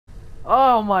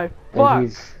Oh my fuck!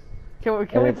 Can we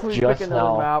it's please just pick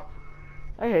another now- map?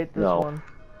 I hate this No. one.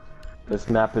 This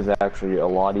map is actually a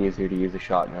lot easier to use a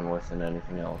shotgun with than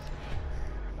anything else.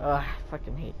 I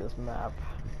fucking hate this map.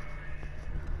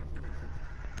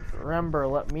 Remember,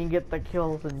 let me get the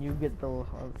kills and you get the,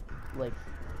 like,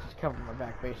 just cover my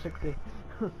back, basically.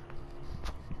 I'm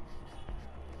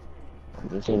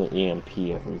just gonna EMP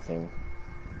everything.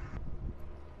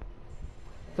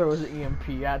 Throws an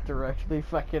EMP at directly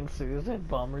fucking Suicide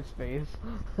Bomber's face.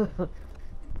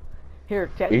 Here,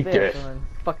 take Eat this, this. and then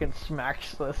fucking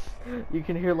smacks this. You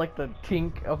can hear like the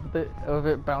tink of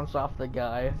it bounce off the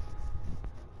guy.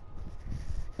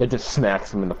 It just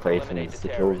smacks him in the face and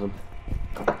insta kills him.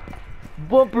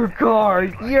 Bumper car,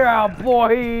 yeah,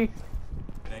 boy.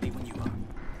 Ready when you are.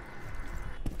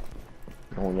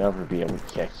 You'll never be able to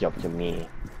catch up to me.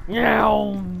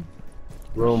 Yeah.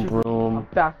 Vroom vroom.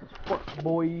 Fast as fuck,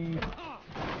 boy.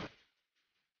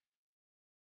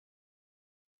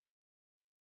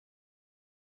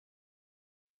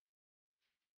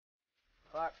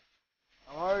 Fuck.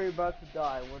 I'm already about to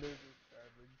die. What is this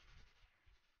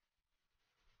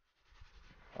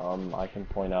garbage? I can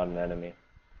point out an enemy.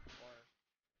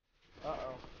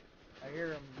 Uh-oh. I hear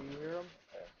him. Do you hear him?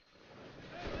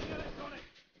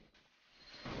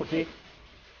 Okay.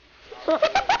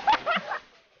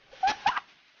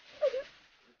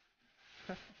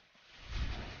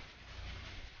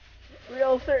 We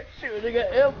all start shooting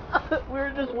at him. We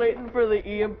were just waiting for the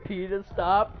EMP to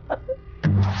stop.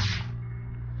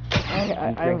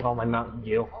 I drink all my Mountain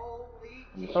Dew.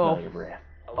 You smell your breath.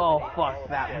 Oh fuck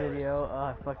that video. Oh,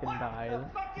 I fucking died.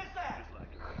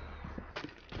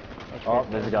 Oh,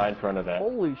 there's a guy in front of that.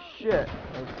 Holy shit.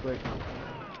 That was quick.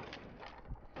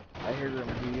 I hear him.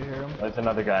 Do you hear him? There's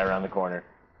another guy around the corner.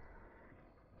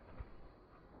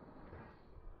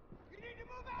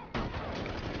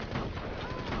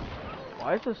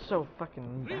 Why is this so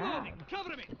fucking bad?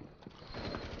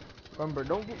 Remember,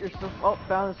 don't get yourself... Oh,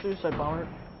 found a suicide bomber.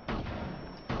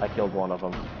 I killed one of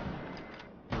them.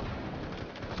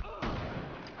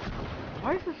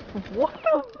 Why is this... What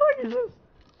the fuck is this?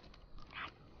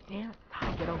 God damn it.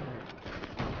 Ty, get over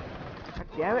there. God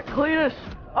damn it. Cletus!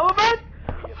 I'm a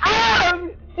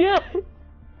man!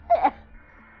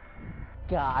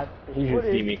 God. You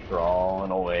should see me crawling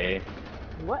away.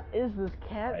 What is this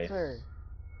cancer?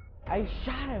 I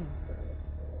shot him.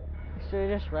 I should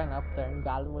have just run up there and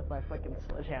got him with my fucking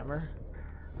sledgehammer.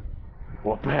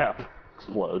 What map?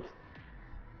 Explodes.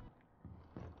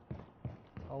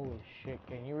 Holy shit,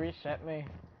 can you reset me?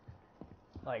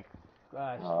 Like,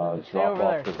 stay drop over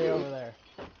off there, the stay roof. over there.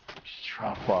 Just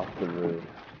drop off the roof.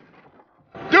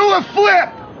 Do a flip!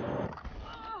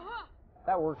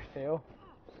 That works too.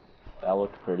 That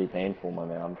looked pretty painful, my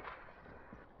man.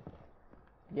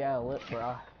 Yeah, lit,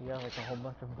 bro. You got like a whole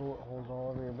bunch of bullet holes all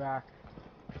over your back.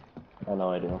 I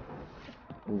know I do.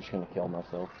 I'm just gonna kill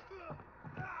myself.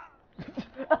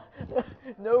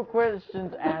 No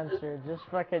questions answered, just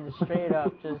fucking straight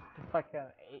up, just fucking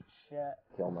ate shit.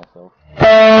 Kill myself.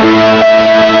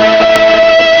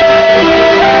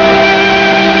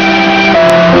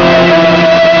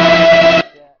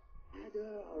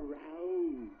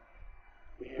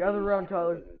 Gather around,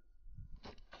 Tyler.